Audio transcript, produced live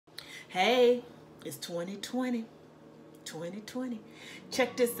Hey, it's 2020. 2020.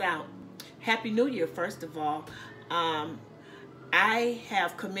 Check this out. Happy New Year, first of all. I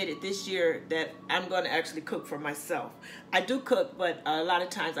have committed this year that I'm going to actually cook for myself. I do cook, but a lot of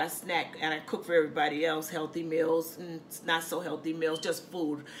times I snack and I cook for everybody else, healthy meals, and not so healthy meals, just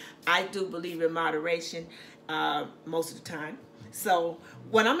food. I do believe in moderation most of the time. So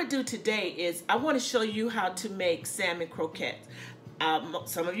what I'm going to do today is I want to show you how to make salmon croquettes.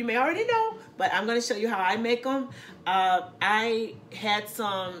 Some of you may already know, but I'm going to show you how I make them. I had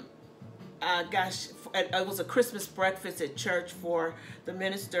some, it was a Christmas breakfast at church for the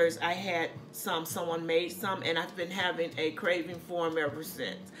ministers. I had someone made some, and I've been having a craving for them ever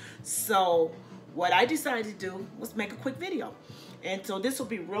since. So what I decided to do was make a quick video. And so this will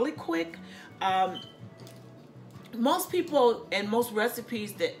be really quick. Most people and most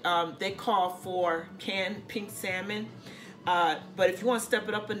recipes that they call for canned pink salmon. But if you want to step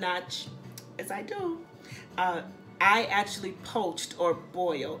it up a notch, as I do, I actually poached or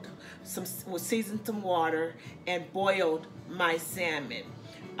boiled seasoned some water and boiled my salmon.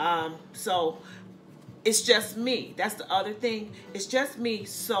 So it's just me. That's the other thing. It's just me.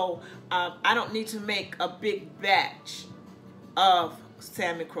 So I don't need to make a big batch of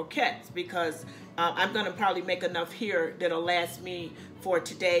salmon croquettes because I'm going to probably make enough here that'll last me for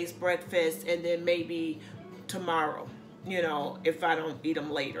today's breakfast and then maybe tomorrow, you know, if I don't eat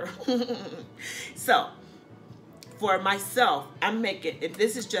them later. So for myself, I'm making,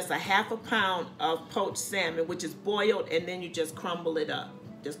 this is just a ½ pound of poached salmon, which is boiled, and then you just crumble it up.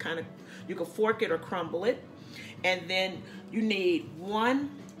 Just kind of, you can fork it or crumble it. And then you need 1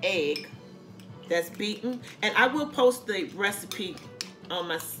 egg that's beaten. And I will post the recipe on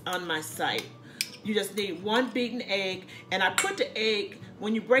my site. You just need 1 beaten egg. And I put the egg,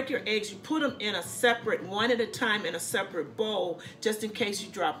 when you break your eggs, you put them in a separate, one at a time in a separate bowl, just in case you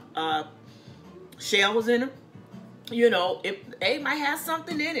drop shells in them. You know, if egg might have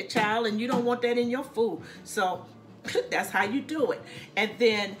something in it, child, and you don't want that in your food. So that's how you do it. And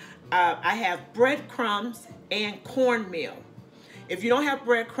then I have breadcrumbs and cornmeal. If you don't have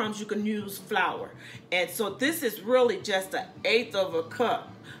breadcrumbs, you can use flour. And so this is really just 1/8 of a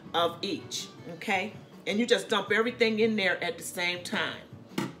cup of each, okay? And you just dump everything in there at the same time.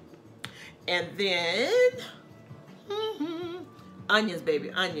 And then, onions,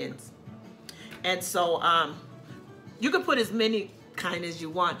 baby, onions. And so, you can put as many kind as you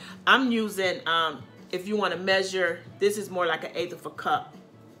want. I'm using, if you want to measure, this is more like 1/8 of a cup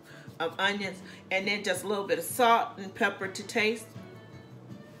of onions. And then just a little bit of salt and pepper to taste.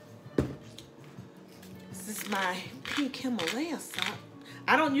 This is my pink Himalaya salt.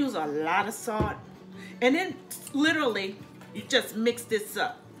 I don't use a lot of salt. And then literally, you just mix this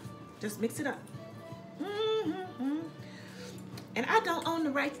up. Just mix it up. And I don't own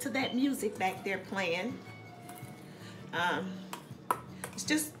the rights to that music back there playing. It's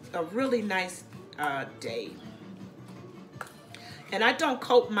just a really nice day. And I don't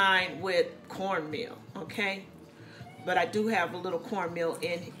coat mine with cornmeal, okay? But I do have a little cornmeal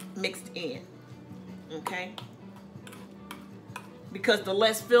mixed in, okay? Because the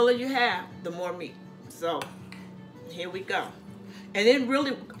less filler you have, the more meat. So here we go. And then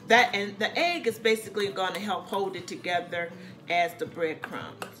really and the egg is basically going to help hold it together as the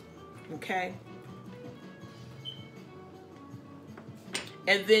breadcrumbs, okay?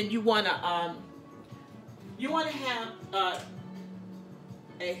 And then you want to have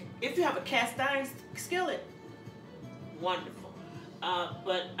if you have a cast iron skillet, wonderful.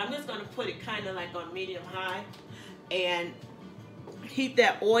 But I'm just going to put it kind of like on medium high and heat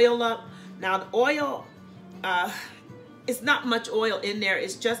that oil up. Now the oil, it's not much oil in there.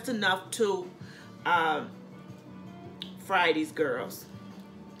 It's just enough to fry these girls.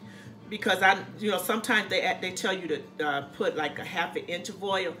 Because sometimes they tell you to put like a ½ inch of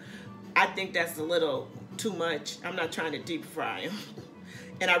oil. I think that's a little too much. I'm not trying to deep fry them.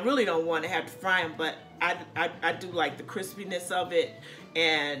 And I really don't want to have to fry them, but I do like the crispiness of it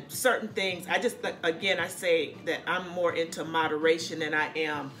and certain things. Again, I say that I'm more into moderation than I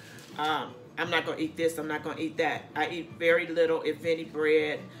am. I'm not going to eat this, I'm not going to eat that. I eat very little, if any,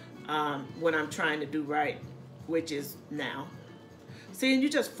 bread when I'm trying to do right, which is now. See, and you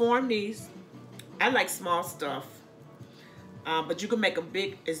just form these. I like small stuff, but you can make them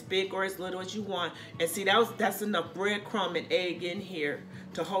as big or as little as you want. And see, that's enough breadcrumb and egg in here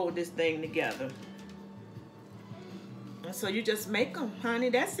to hold this thing together. And so you just make them, honey.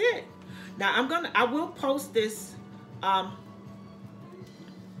 That's it. Now I will post this on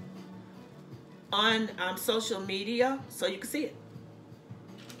social media so you can see it.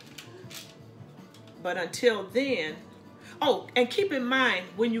 But until then. Oh, and keep in mind,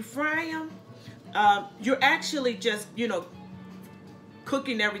 when you fry them, you're actually just, you know,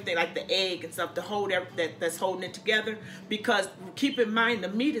 cooking everything like the egg and stuff to hold that's holding it together, because keep in mind the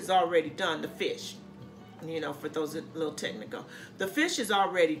meat is already done, the fish, you know, for those a little technical, the fish is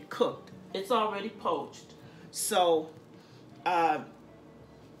already cooked, it's already poached, so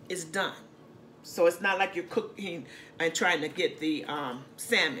it's done. So it's not like you're cooking and trying to get the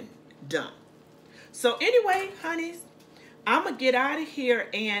salmon done. So anyway, honeys, I'm gonna get out of here,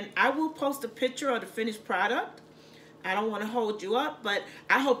 and I will post a picture of the finished product. I don't want to hold you up, but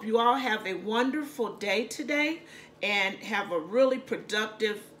I hope you all have a wonderful day today and have a really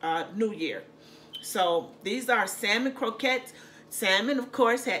productive new year. So these are salmon croquettes. Salmon, of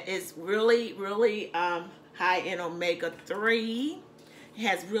course, is really, really high in omega-3. It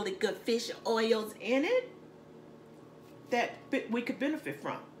has really good fish oils in it that we could benefit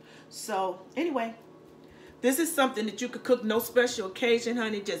from. So anyway, this is something that you could cook, no special occasion,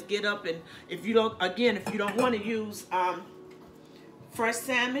 honey. Just get up, and if you don't want to use fresh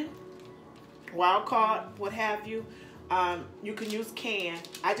salmon, wild caught, what have you, you can use canned.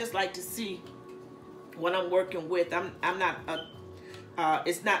 I just like to see what I'm working with. I'm not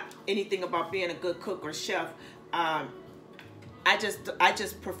it's not anything about being a good cook or chef. I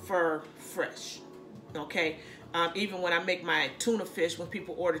just prefer fresh. Okay. Even when I make my tuna fish, when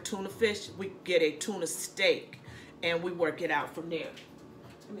people order tuna fish, we get a tuna steak and we work it out from there.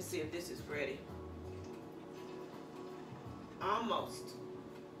 Let me see if this is ready. Almost.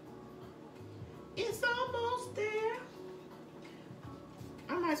 It's almost there.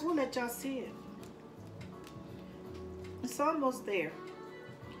 I might as well let y'all see it. It's almost there.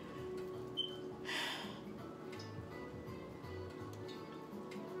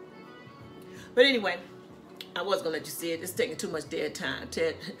 But anyway, I was gonna let you see it. It's taking too much dead time.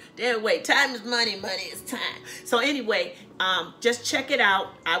 Dead weight. Time is money. Money is time. So anyway, just check it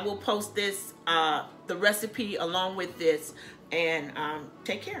out. I will post this, the recipe along with this, and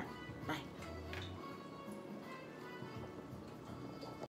take care. Bye.